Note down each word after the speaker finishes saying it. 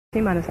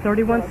T-minus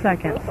 31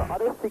 seconds.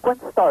 Auto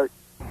sequence start.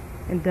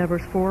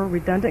 Endeavour's 4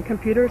 redundant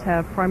computers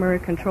have primary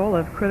control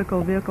of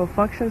critical vehicle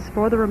functions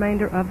for the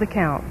remainder of the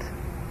count.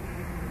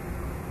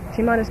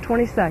 T-minus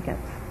 20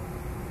 seconds.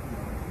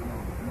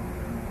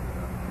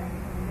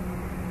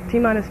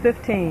 T-minus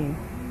 15.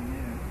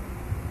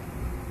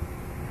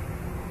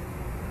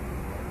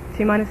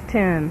 T-minus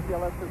 10.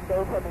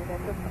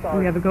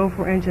 We have a go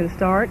for engine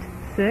start.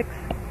 6,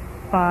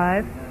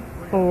 5,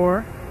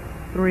 4,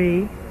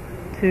 3,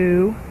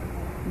 2,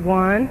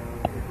 1.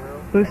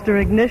 Booster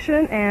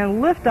ignition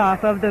and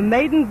liftoff of the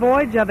maiden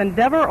voyage of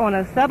Endeavour on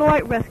a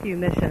satellite rescue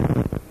mission.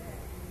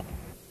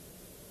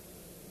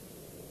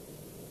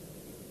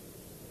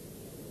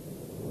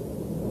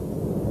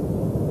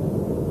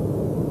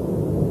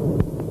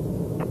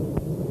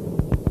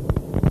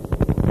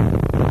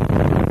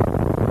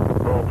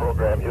 Roll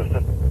program,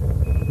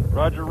 Houston.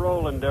 Roger,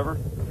 roll, Endeavour.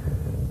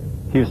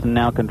 Houston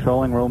now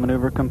controlling, roll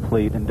maneuver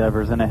complete.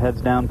 Endeavour's in a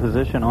heads-down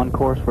position on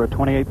course for a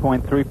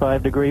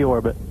 28.35 degree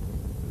orbit.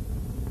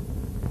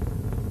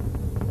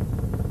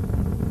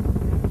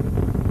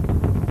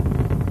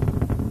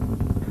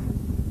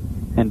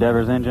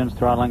 Endeavour's engines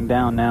throttling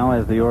down now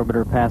as the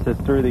orbiter passes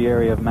through the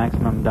area of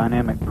maximum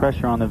dynamic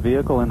pressure on the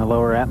vehicle in the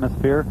lower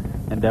atmosphere.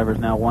 Endeavour's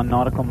now 1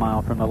 nautical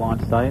mile from the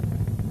launch site.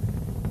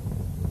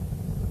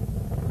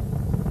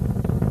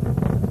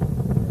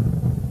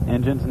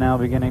 Engines now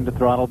beginning to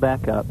throttle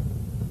back up.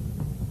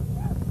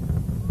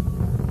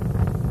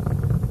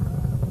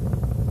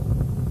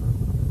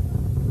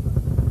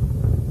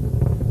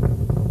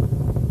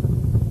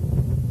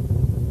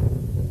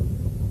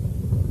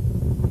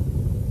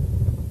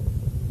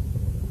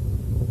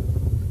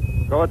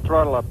 Go at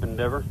throttle up,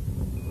 Endeavour.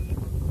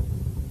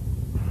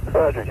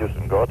 Roger,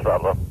 Houston. Go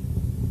throttle up.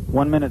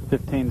 1 minute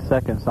 15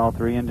 seconds. All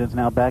 3 engines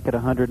now back at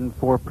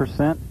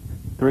 104%.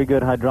 3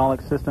 good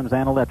hydraulic systems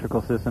and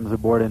electrical systems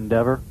aboard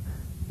Endeavour.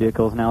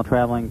 Vehicle's now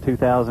traveling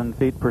 2,000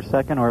 feet per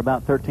second, or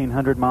about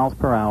 1,300 miles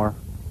per hour.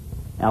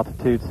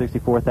 Altitude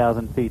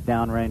 64,000 feet,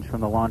 downrange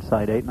from the launch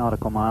site 8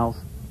 nautical miles.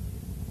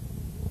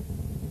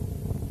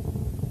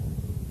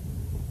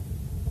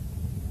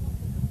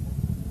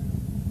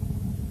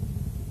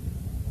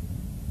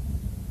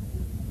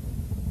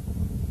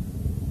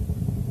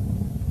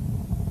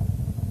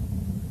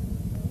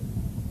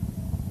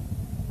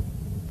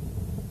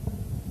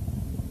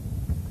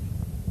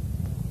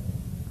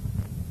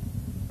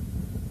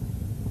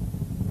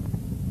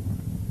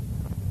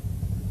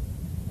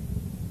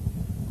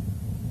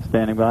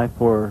 Standing by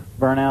for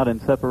burnout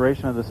and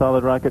separation of the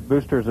solid rocket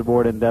boosters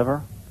aboard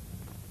Endeavour.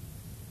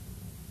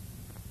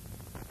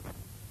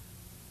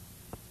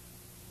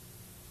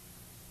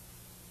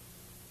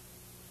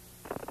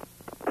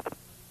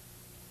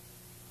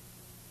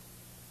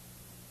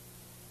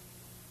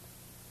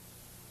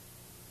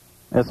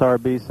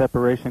 SRB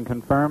separation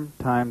confirmed.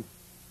 Time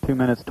 2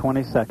 minutes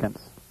 20 seconds.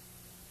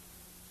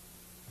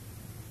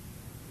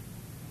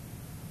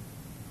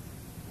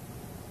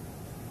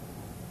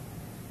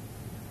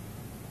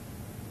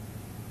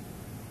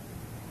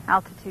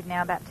 Altitude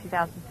now about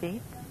 2,000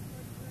 feet.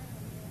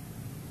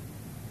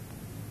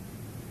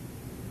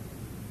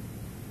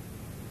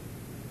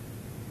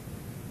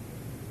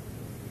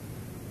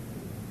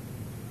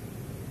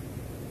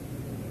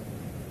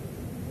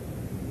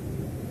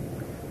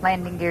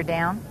 Landing gear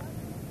down.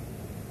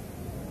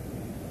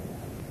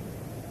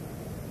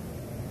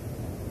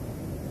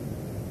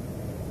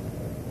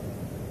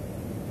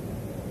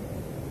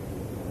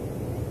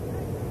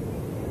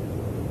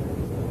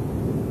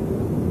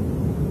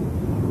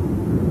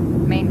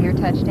 Main gear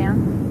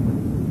touchdown.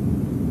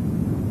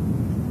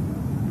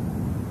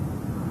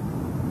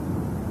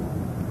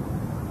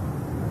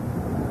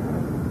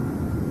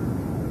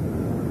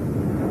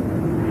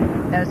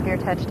 Nose gear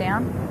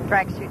touchdown.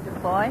 Drag chute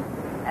deploy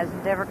as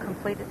Endeavour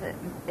completed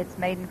its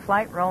maiden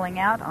flight, rolling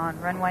out on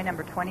runway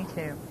number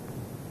 22.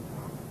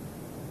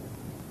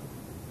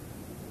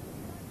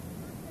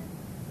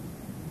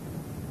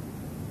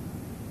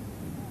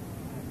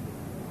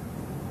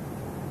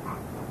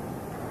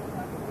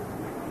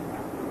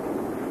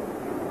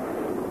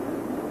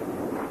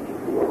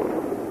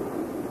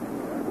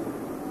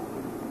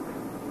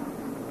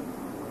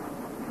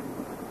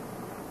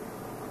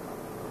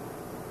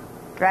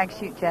 Drag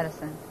chute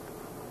jettison.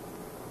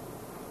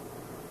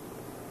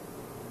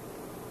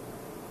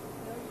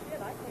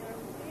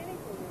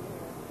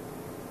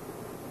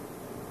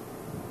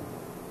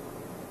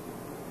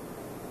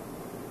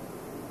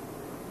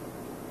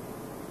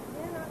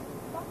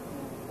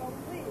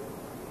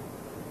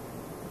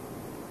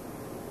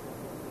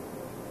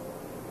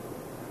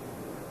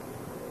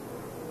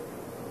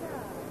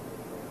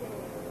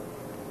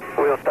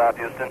 Wheel stop,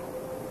 Houston.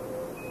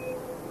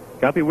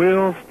 Copy,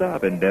 wheel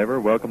stop,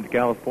 Endeavour. Welcome to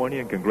California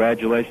and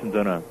congratulations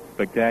on a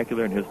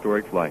spectacular and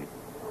historic flight.